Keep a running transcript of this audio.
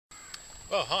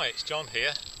Well, hi, it's John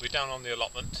here. We're down on the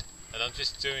allotment and I'm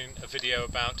just doing a video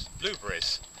about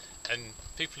blueberries. And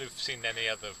people who've seen any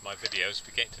other of my videos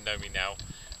be getting to know me now,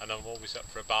 and I'm always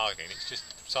up for a bargain. It's just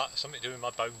something to do with my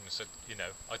bones that, you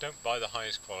know, I don't buy the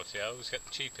highest quality, I always get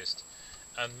the cheapest.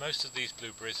 And most of these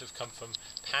blueberries have come from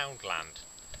Poundland,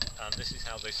 and this is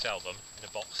how they sell them, in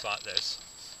a box like this.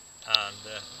 And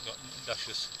got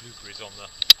luscious blueberries on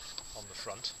the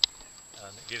front,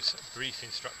 and it gives brief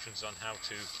instructions on how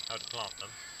to plant them.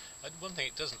 And one thing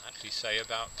it doesn't actually say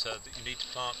about that you need to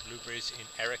plant blueberries in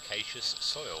ericaceous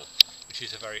soil, which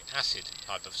is a very acid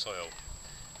type of soil.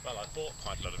 Well, I bought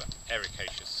quite a lot of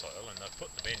ericaceous soil and I've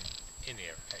put them in the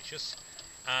ericaceous,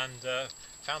 and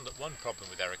found that one problem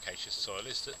with ericaceous soil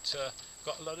is that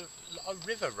got a lot of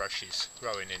river rushes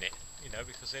growing in it, you know,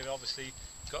 because they've obviously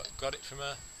got it from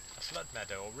a flood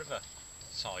meadow or river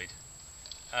side.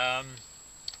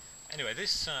 Anyway,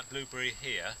 this blueberry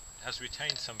here has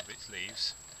retained some of its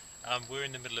leaves. We're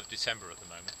in the middle of December at the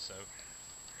moment, so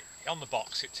on the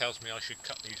box it tells me I should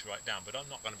cut these right down, but I'm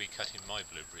not going to be cutting my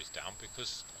blueberries down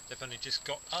because they've only just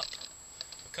got up.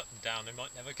 If I cut them down they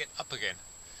might never get up again.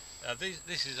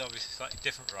 This is obviously a slightly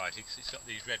different variety because it's got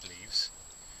these red leaves,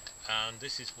 and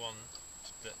this is one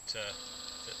that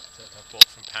I bought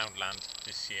from Poundland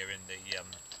this year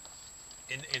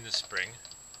in the spring,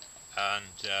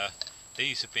 and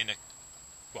these have been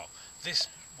this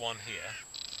one here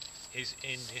is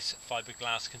in this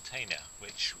fiberglass container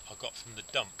which I got from the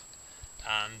dump,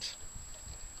 and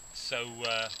so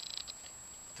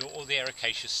all the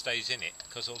ericaceous stays in it,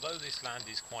 because although this land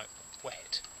is quite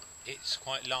wet, it's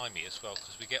quite limey as well,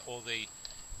 because we get all the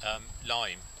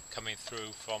lime coming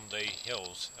through from the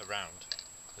hills around,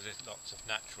 because there's lots of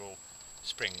natural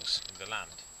springs in the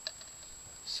land.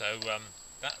 So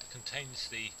that contains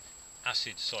the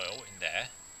acid soil in there,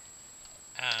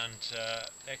 and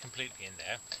they're completely in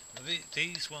there.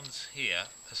 These ones here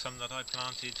are some that I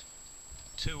planted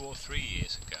 2 or 3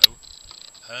 years ago,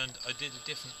 and I did a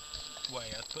different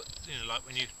way. I put, you know, like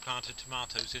when you planted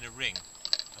tomatoes in a ring,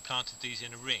 I planted these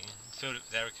in a ring and filled it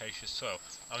with ericaceous soil.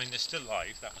 I mean, they're still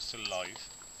alive. That was still alive.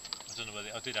 I don't know whether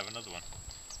I did have another one.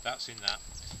 That's in that,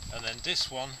 and then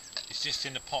this one is just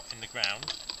in a pot in the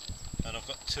ground, and I've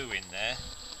got 2 in there,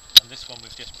 and this one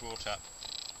we've just brought up,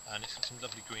 and it's got some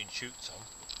lovely green shoots on,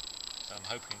 so I'm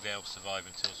hoping they'll survive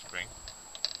until spring.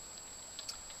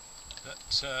 But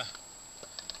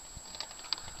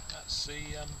that's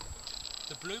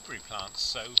the blueberry plants.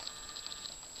 So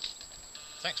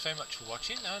thanks very much for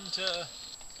watching, and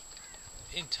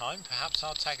in time perhaps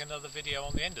I'll tag another video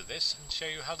on the end of this and show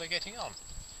you how they're getting on.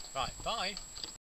 Right, bye.